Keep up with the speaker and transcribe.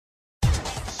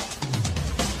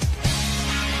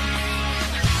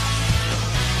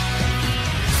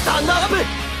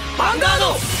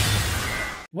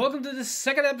Welcome to the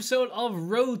second episode of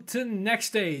Road to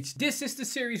Nextage. This is the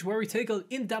series where we take an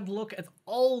in-depth look at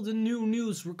all the new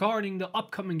news regarding the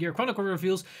upcoming Gear Chronicle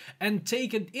reveals and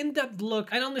take an in-depth look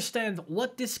and understand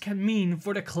what this can mean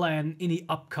for the clan in the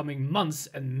upcoming months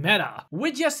and meta.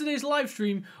 With yesterday's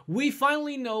livestream, we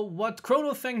finally know what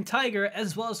Chronofang Tiger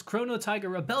as well as Chrono Tiger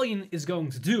Rebellion is going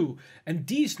to do, and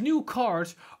these new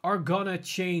cards are gonna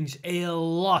change a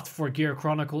lot for Gear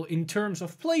Chronicle in terms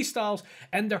of playstyles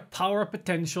and their power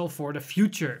potential for the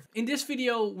future. In this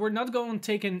video, we're not going to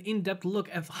take an in-depth look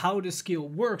at how the skill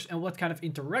works and what kind of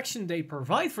interaction they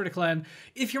provide for the clan.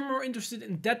 If you're more interested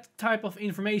in that type of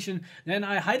information, then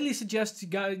I highly suggest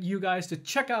you guys to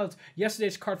check out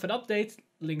yesterday's Cardfight update,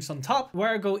 links on top, where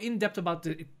I go in depth about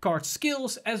the card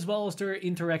skills as well as their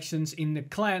interactions in the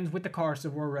clan with the cards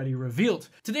that were already revealed.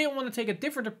 Today I want to take a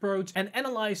different approach and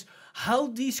analyze how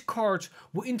these cards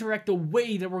will interact the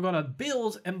way that we're gonna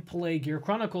build and play Gear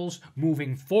Chronicles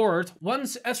moving forward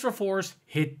once Astra Force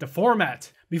hit the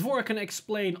format. Before I can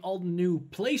explain all the new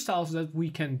playstyles that we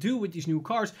can do with these new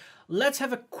cards, let's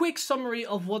have a quick summary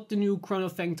of what the new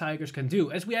Chronofang Tigers can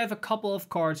do, as we have a couple of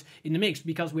cards in the mix,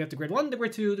 because we have the Grade 1, the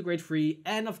Grade 2, the Grade 3,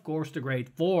 and of course the Grade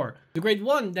 4. The Grade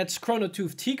 1, that's Chrono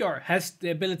Tooth Tigar, has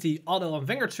the ability Auto on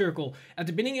Vanguard Circle. At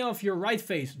the beginning of your right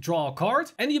phase, draw a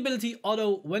card, and the ability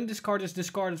Auto when this card is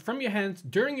discarded from your hand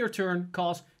during your turn,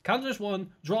 costs counters 1,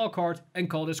 draw a card, and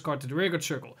call this card to the rearguard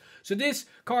circle. So this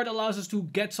card allows us to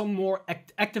get some more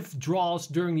active draws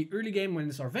during the early game when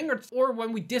it's our Vanguard, or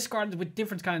when we discard it with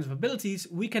different kinds of abilities,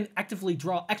 we can actively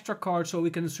draw extra cards so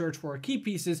we can search for our key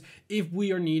pieces if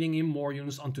we are needing in more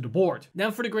units onto the board.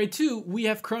 Now for the Grade 2, we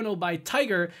have Chrono by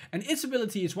Tiger, and its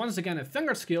ability is once again a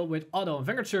Vanguard skill with Auto and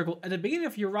Vanguard Circle. At the beginning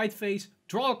of your right phase,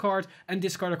 draw a card and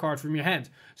discard a card from your hand.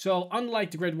 So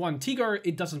unlike the Grade 1 Tigar,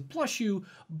 it doesn't plus you,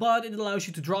 but it allows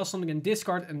you to draw something and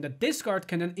discard, and that discard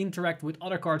can then interact with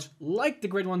other cards like the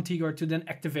Grade 1 Tigar to then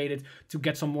activate it to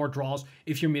get some more draws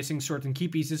if you're missing certain key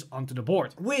pieces onto the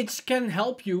board. Which can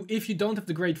help you if you don't have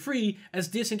the Grade 3, as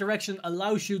this interaction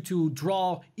allows you to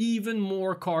draw even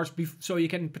more cards so you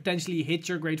can potentially hit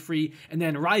your Grade 3 and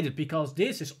then ride it, because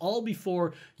this is all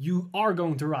before you are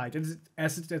going to ride,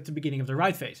 as it's at the beginning of the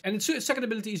ride phase. And its second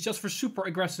ability is just for super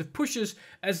aggressive pushes,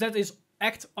 as that is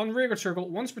act on rearguard circle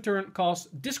once per turn,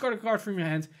 cost, discard a card from your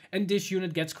hand, and this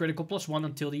unit gets critical +1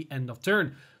 until the end of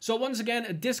turn. So once again,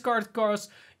 a discard cost,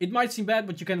 it might seem bad,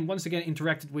 but you can once again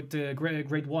interact it with the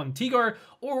Grade 1 Tigar,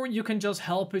 or you can just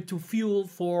help it to fuel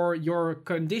for your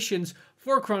conditions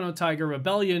for Chrono Tiger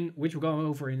Rebellion, which we'll go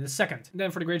over in a second. And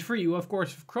then for the Grade 3, you of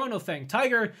course have Chronofang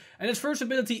Tiger, and its first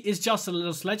ability is just a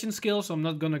little legend skill, so I'm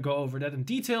not gonna go over that in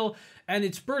detail. And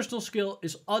its personal skill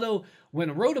is Auto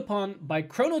when rode upon by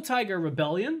Chrono Tiger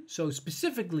Rebellion, so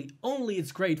specifically only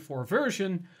its Grade 4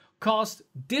 version, cost,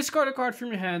 discard a card from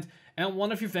your hand, and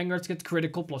one of your Vanguards gets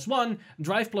critical +1,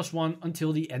 drive +1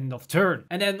 until the end of turn.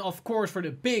 And then of course for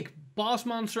the big boss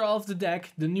monster of the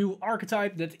deck, the new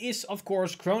archetype, that is of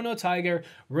course Chrono Tiger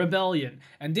Rebellion.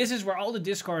 And this is where all the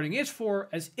discarding is for,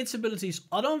 as its abilities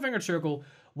Auto on Vanguard Circle,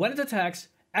 when it attacks,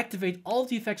 activate all of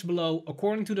the effects below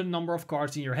according to the number of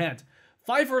cards in your hand.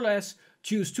 5 or less,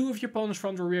 choose 2 of your opponent's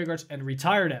front row rearguards and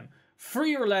retire them.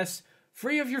 3 or less,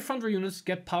 3 of your front row units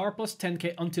get power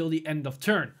 +10k until the end of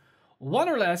turn. 1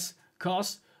 or less,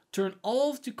 cost, turn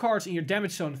all of the cards in your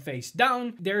damage zone face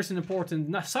down. There's an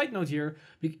important side note here.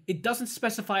 It doesn't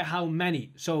specify how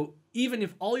many. So even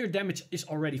if all your damage is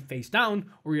already face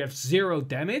down, or you have 0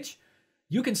 damage,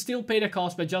 you can still pay the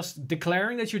cost by just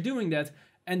declaring that you're doing that,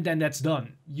 and then that's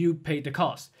done. You paid the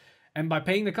cost. And by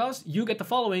paying the cost, you get the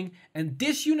following, and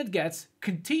this unit gets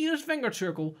continuous Vanguard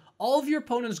Circle. All of your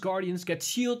opponent's Guardians get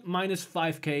shield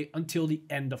 -5k until the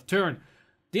end of turn.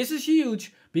 This is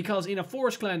huge, because in a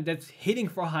Forest clan that's hitting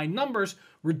for high numbers,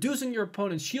 reducing your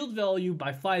opponent's shield value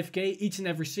by 5k each and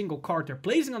every single card they're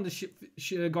placing on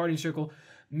the Guardian Circle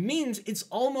means it's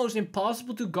almost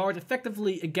impossible to guard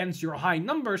effectively against your high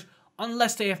numbers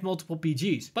unless they have multiple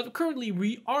PGs. But currently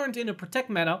we aren't in a Protect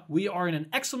meta, we are in an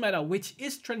Exile meta, which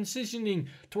is transitioning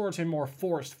towards a more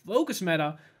Forest focus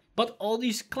meta, but all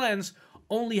these clans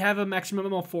only have a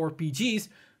maximum of 4 PGs,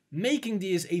 making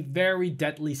this a very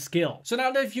deadly skill. So now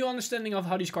that you have your understanding of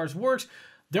how these cards works,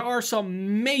 there are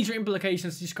some major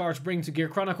implications these cards bring to Gear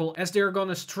Chronicle, as they're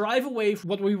gonna strive away from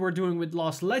what we were doing with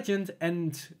Lost Legend,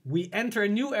 and we enter a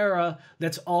new era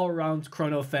that's all around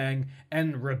Chronofang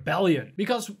and Rebellion.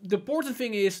 Because the important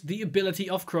thing is the ability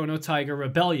of Chrono Tiger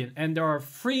Rebellion, and there are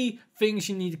 3 things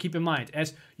you need to keep in mind,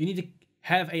 as you need to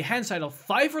have a hand size of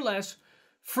 5 or less,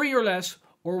 3 or less,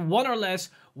 or 1 or less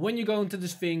when you go into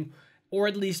this thing, or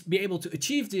at least be able to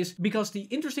achieve this, because the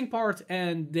interesting part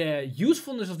and the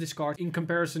usefulness of this card in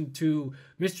comparison to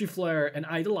Mystery Flare and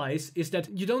Idolize is that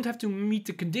you don't have to meet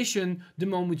the condition the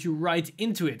moment you ride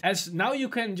into it, as now you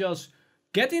can just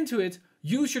get into it,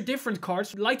 use your different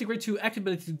cards, like the Grade 2 active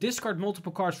ability to discard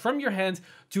multiple cards from your hand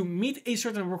to meet a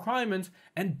certain requirement,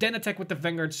 and then attack with the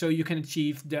Vanguard so you can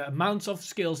achieve the amounts of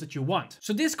skills that you want.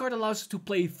 So this card allows us to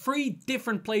play 3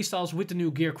 different playstyles with the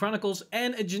new Gear Chronicles,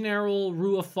 and a general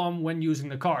rule of thumb when using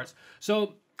the cards.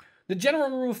 So the general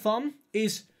rule of thumb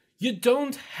is you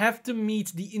don't have to meet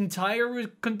the entire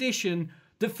condition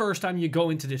the first time you go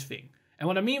into this thing. And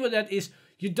what I mean by that is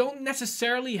you don't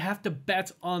necessarily have to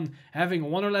bet on having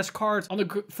 1 or less cards on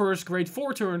the first grade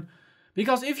 4 turn,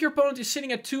 because if your opponent is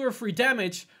sitting at 2 or 3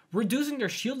 damage, reducing their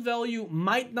shield value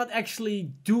might not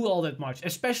actually do all that much,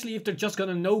 especially if they're just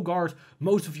gonna no-guard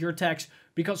most of your attacks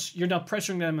because you're not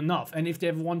pressuring them enough. And if they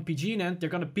have 1 PG in hand, they're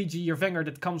gonna PG your Vanguard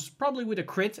that comes probably with a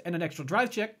crit and an extra drive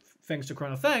check, thanks to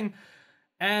Chronofang,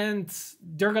 and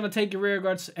they're gonna take your rear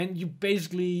guards, and you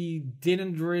basically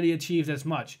didn't really achieve as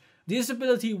much. This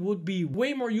ability would be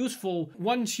way more useful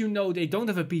once you know they don't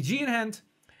have a PG in hand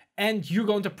and you're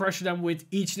going to pressure them with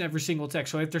each and every single attack.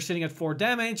 So if they're sitting at 4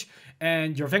 damage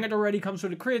and your Vanguard already comes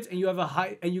with a crit and you have a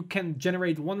high, and you can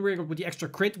generate 1 rear guard with the extra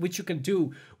crit, which you can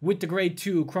do with the grade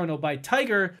 2 Chrono by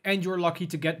Tiger, and you're lucky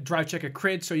to get drive check a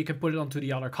crit so you can put it onto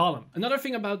the other column. Another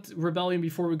thing about Rebellion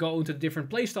before we go into the different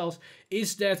playstyles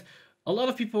is that a lot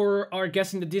of people are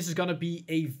guessing that this is going to be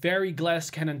a very glass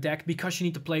cannon deck because you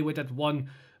need to play with that 1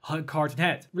 card in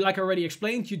hand. Like I already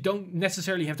explained, you don't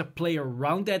necessarily have to play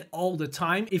around that all the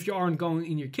time if you aren't going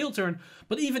in your kill turn,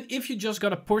 but even if you just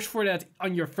gotta push for that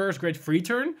on your first grade 3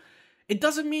 turn, it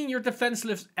doesn't mean you're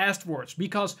defenseless afterwards,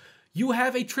 because you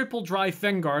have a triple drive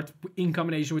Vanguard in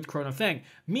combination with Chronofang,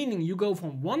 meaning you go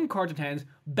from 1 card in hand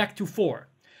back to 4.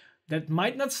 That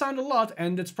might not sound a lot,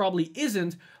 and that's probably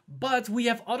isn't, but we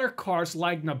have other cards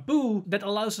like Naboo that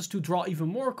allows us to draw even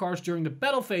more cards during the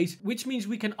battle phase, which means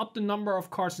we can up the number of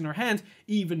cards in our hand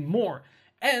even more.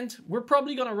 And we're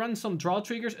probably gonna run some draw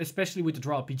triggers, especially with the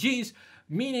draw PGs,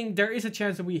 meaning there is a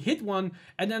chance that we hit one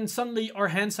and then suddenly our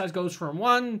hand size goes from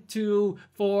 1, 2,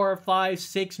 4, 5,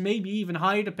 6, maybe even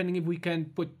higher, depending if we can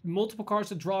put multiple cards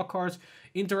to draw cards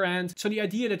into our hand. So the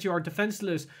idea that you are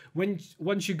defenseless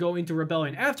once you go into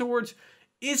Rebellion afterwards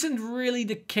isn't really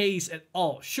the case at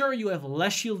all. Sure, you have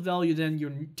less shield value than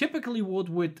you typically would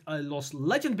with a Lost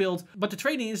Legend build, but the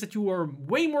trading is that you are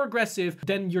way more aggressive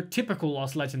than your typical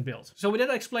Lost Legend build. So with that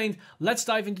explained, let's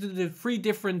dive into the 3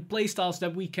 different playstyles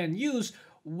that we can use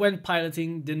when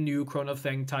piloting the new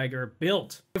Chronofang Tiger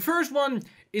build. The first one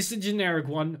is the generic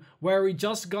one, where we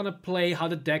just gonna play how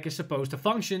the deck is supposed to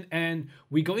function, and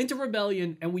we go into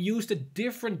Rebellion and we use the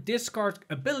different discard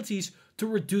abilities to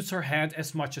reduce our hand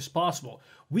as much as possible.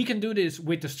 We can do this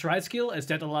with the Stride skill, as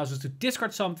that allows us to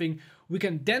discard something. We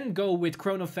can then go with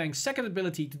Chronofang's second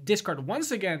ability to discard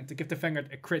once again to give the Vanguard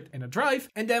a crit and a drive.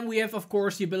 And then we have, of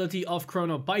course, the ability of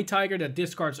Chrono by Tiger that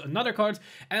discards another card.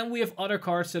 And we have other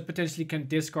cards that potentially can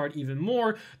discard even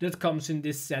more that comes in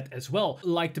this set as well,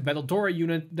 like the Battle Dora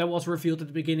unit that was revealed at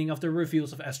the beginning of the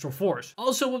reveals of Astral Force.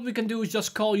 Also, what we can do is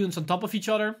just call units on top of each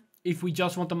other if we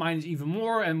just want to mine it even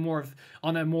more and more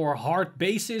on a more hard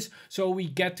basis, so we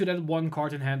get to that 1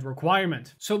 card in hand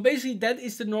requirement. So basically that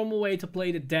is the normal way to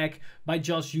play the deck, by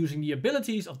just using the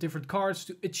abilities of different cards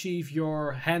to achieve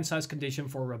your hand size condition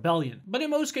for Rebellion. But in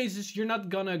most cases you're not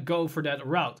gonna go for that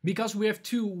route, because we have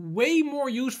 2 way more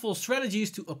useful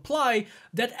strategies to apply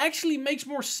that actually makes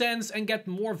more sense and get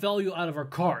more value out of our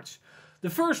cards. The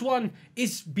first one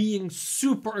is being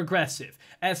super aggressive,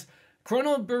 as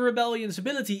Chrono Rebellion's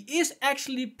ability is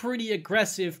actually pretty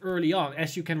aggressive early on,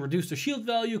 as you can reduce the shield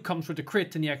value, comes with the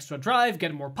crit and the extra drive,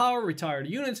 get more power, retire the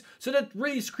units, so that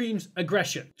really screams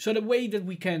aggression. So the way that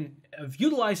we can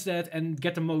utilize that and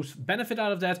get the most benefit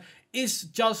out of that is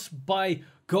just by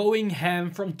going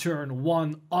ham from turn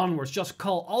 1 onwards. Just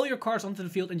call all your cards onto the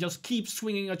field and just keep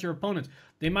swinging at your opponent.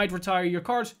 They might retire your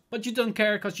cards, but you don't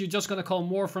care because you're just going to call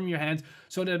more from your hand.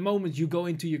 So the moment you go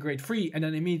into your grade 3 and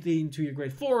then immediately into your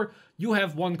grade 4, you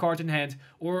have 1 card in hand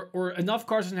or enough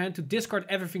cards in hand to discard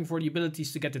everything for the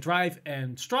abilities to get the drive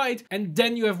and stride. And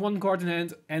then you have 1 card in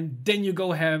hand and then you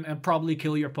go ham and probably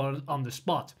kill your opponent on the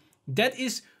spot. That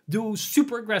is the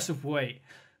super aggressive way.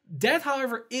 That,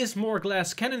 however, is more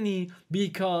glass cannon-y,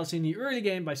 because in the early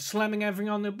game, by slamming everything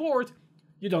on the board,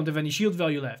 you don't have any shield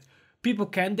value left. People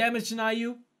can damage deny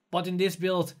you, but in this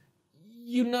build,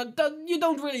 you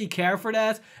don't really care for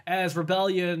that, as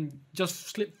Rebellion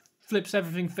just flips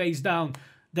everything face down,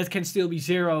 that can still be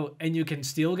 0 and you can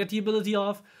still get the ability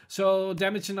off. So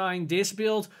damage denying this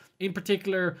build in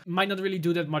particular might not really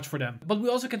do that much for them. But we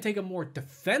also can take a more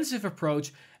defensive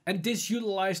approach, and this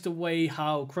utilized the way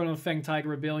how Chronofang Tiger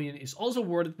Rebellion is also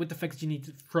worded, with the fact that you need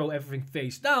to throw everything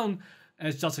face down.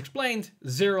 As just explained,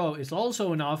 0 is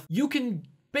also enough. You can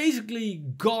basically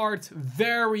guard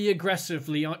very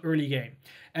aggressively on early game.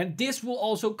 And this will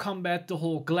also combat the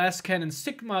whole glass cannon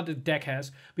Sigma the deck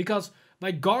has, because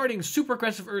by guarding super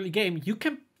aggressive early game, you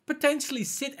can potentially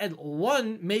sit at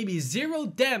 1, maybe 0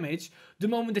 damage the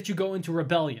moment that you go into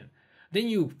Rebellion. Then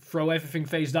you throw everything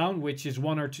face down, which is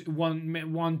 1,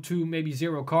 2, maybe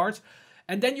 0 cards.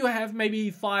 And then you have maybe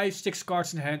 5, 6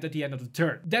 cards in hand at the end of the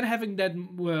turn. Then having that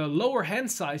lower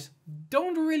hand size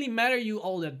don't really matter you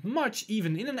all that much,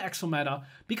 even in an Axel meta,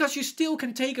 because you still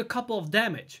can take a couple of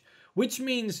damage. Which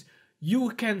means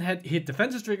you can hit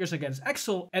defensive triggers against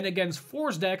Axel, and against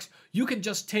Force decks, you can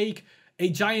just take a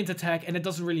giant attack and it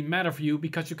doesn't really matter for you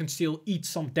because you can still eat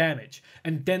some damage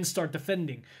and then start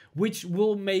defending, which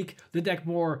will make the deck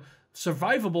more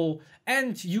survivable,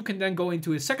 and you can then go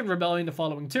into a second Rebellion the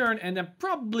following turn and then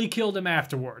probably kill them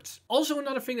afterwards. Also,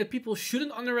 another thing that people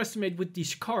shouldn't underestimate with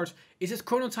these cards is that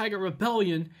Chrono Tiger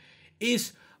Rebellion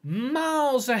is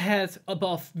miles ahead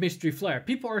above Mystery Flare.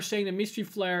 People are saying that Mystery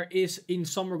Flare is in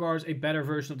some regards a better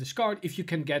version of this card if you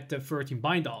can get the 13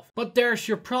 bind off. But there's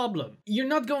your problem. You're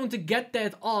not going to get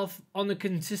that off on a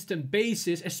consistent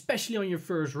basis, especially on your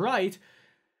first ride.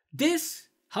 This,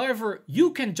 however,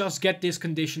 you can just get this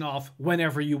condition off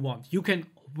whenever you want. You can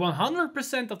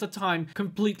 100% of the time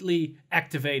completely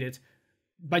activate it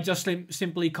by just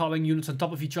simply calling units on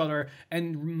top of each other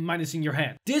and minusing your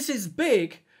hand. This is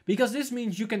big, because this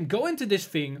means you can go into this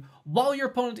thing while your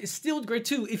opponent is still at grade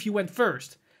 2 if you went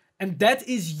first. And that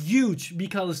is huge,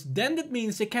 because then that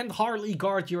means they can't hardly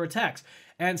guard your attacks.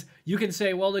 And you can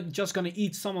say, well, they're just going to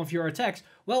eat some of your attacks.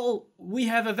 Well, we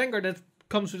have a Vanguard that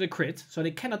comes with a crit, so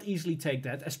they cannot easily take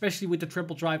that, especially with the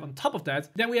triple drive on top of that.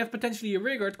 Then we have potentially a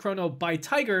Rigard Chrono by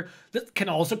Tiger that can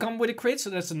also come with a crit,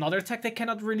 so that's another attack they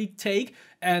cannot really take.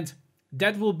 And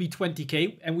that will be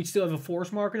 20k, and we still have a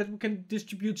force marker that we can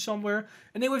distribute somewhere.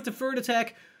 And then with the third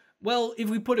attack, well, if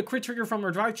we put a crit trigger from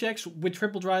our drive checks with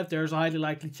triple drive, there's a highly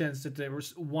likely chance that there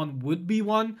was one would be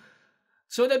one.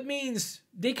 So that means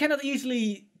they cannot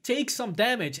easily take some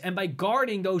damage, and by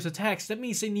guarding those attacks, that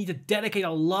means they need to dedicate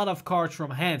a lot of cards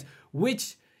from hand,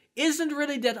 which isn't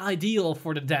really that ideal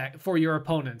for the deck, for your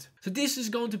opponent. So this is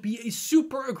going to be a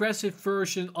super aggressive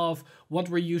version of what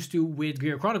we're used to with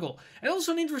Gear Chronicle. And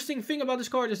also an interesting thing about this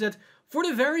card is that for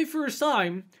the very first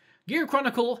time, Gear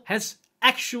Chronicle has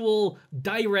actual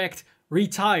direct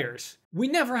retires. We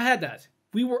never had that.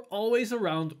 We were always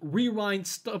around rewind,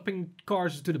 stopping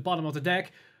cards to the bottom of the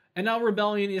deck, and now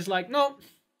Rebellion is like, no,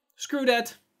 screw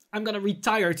that, I'm gonna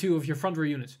retire 2 of your front row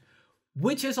units.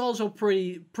 Which is also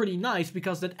pretty nice,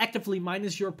 because that actively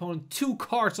minus your opponent 2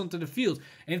 cards onto the field.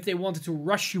 And if they wanted to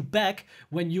rush you back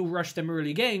when you rush them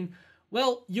early game,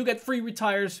 well, you get 3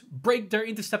 retires, break their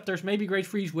interceptors, maybe grade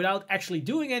 3s without actually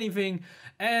doing anything.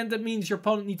 And that means your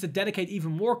opponent needs to dedicate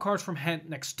even more cards from hand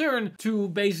next turn to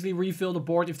basically refill the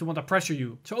board if they want to pressure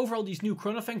you. So overall, these new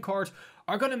Chronofang cards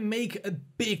are going to make a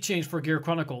big change for Gear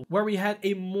Chronicle, where we had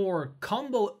a more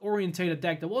combo-orientated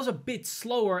deck that was a bit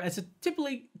slower, as it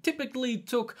typically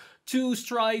took 2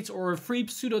 strides or 3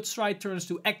 pseudo-stride turns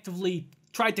to actively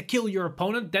try to kill your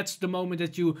opponent. That's the moment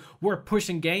that you were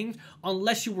pushing games,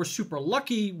 unless you were super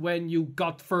lucky when you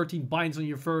got 13 binds on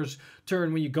your first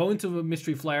turn when you go into a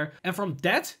Mystery Flare. And from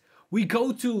that, we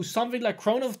go to something like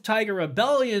Chrono Tiger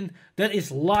Rebellion that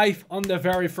is live on the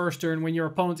very first turn when your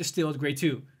opponent is still at grade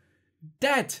 2.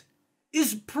 That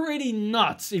is pretty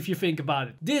nuts if you think about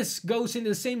it. This goes in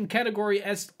the same category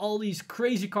as all these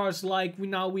crazy cards like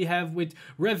we have with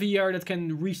Revier that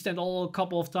can restand all a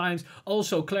couple of times.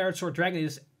 Also, Claret Sword Dragon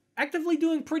is actively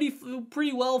doing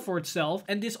pretty well for itself,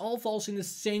 and this all falls in the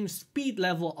same speed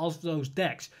level as those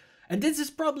decks. And this is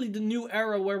probably the new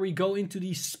era where we go into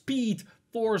these speed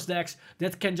force decks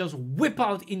that can just whip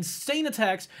out insane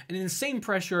attacks and insane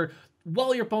pressure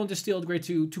while your opponent is still at grade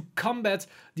 2 to combat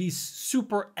these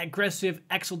super aggressive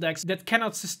Axel decks that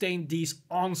cannot sustain these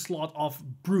onslaught of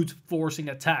brute forcing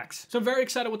attacks. So I'm very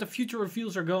excited what the future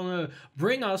reveals are going to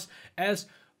bring us, as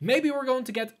maybe we're going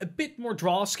to get a bit more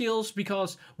draw skills,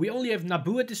 because we only have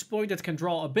Naboo at this point that can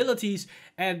draw abilities,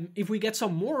 and if we get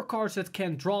some more cards that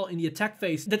can draw in the attack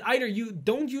phase, that either you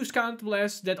don't use Counter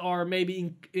Blast, that are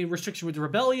maybe in restriction with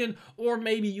Rebellion, or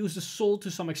maybe use the Soul to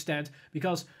some extent,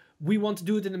 because we want to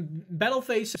do it in a battle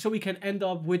phase so we can end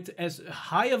up with as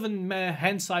high of a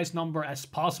hand size number as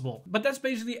possible. But that's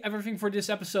basically everything for this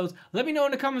episode. Let me know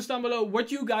in the comments down below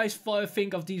what you guys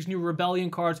think of these new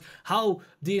Rebellion cards, how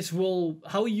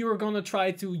you're gonna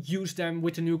try to use them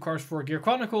with the new cards for Gear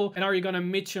Chronicle, and are you gonna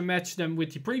mix and match them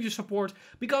with the previous support,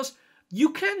 because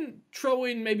you can throw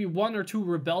in maybe 1 or 2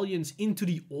 Rebellions into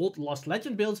the old Lost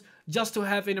Legend builds just to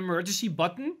have an emergency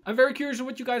button. I'm very curious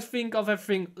what you guys think of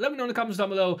everything. Let me know in the comments down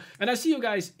below. And I see you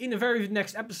guys in the very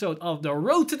next episode of the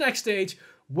Road to Nextage,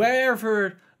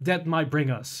 wherever that might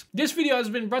bring us. This video has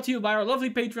been brought to you by our lovely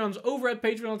Patreons over at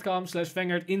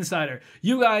patreon.com/Vanguard Insider.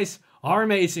 You guys are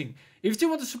amazing. If you still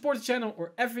want to support the channel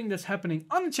or everything that's happening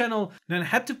on the channel, then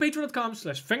head to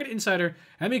patreon.com/Vanguard Insider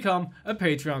and become a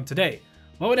Patreon today.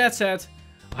 Well, with that said,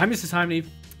 I'm Mr. Timeleaf,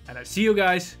 and I see you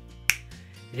guys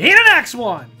in the next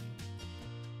one!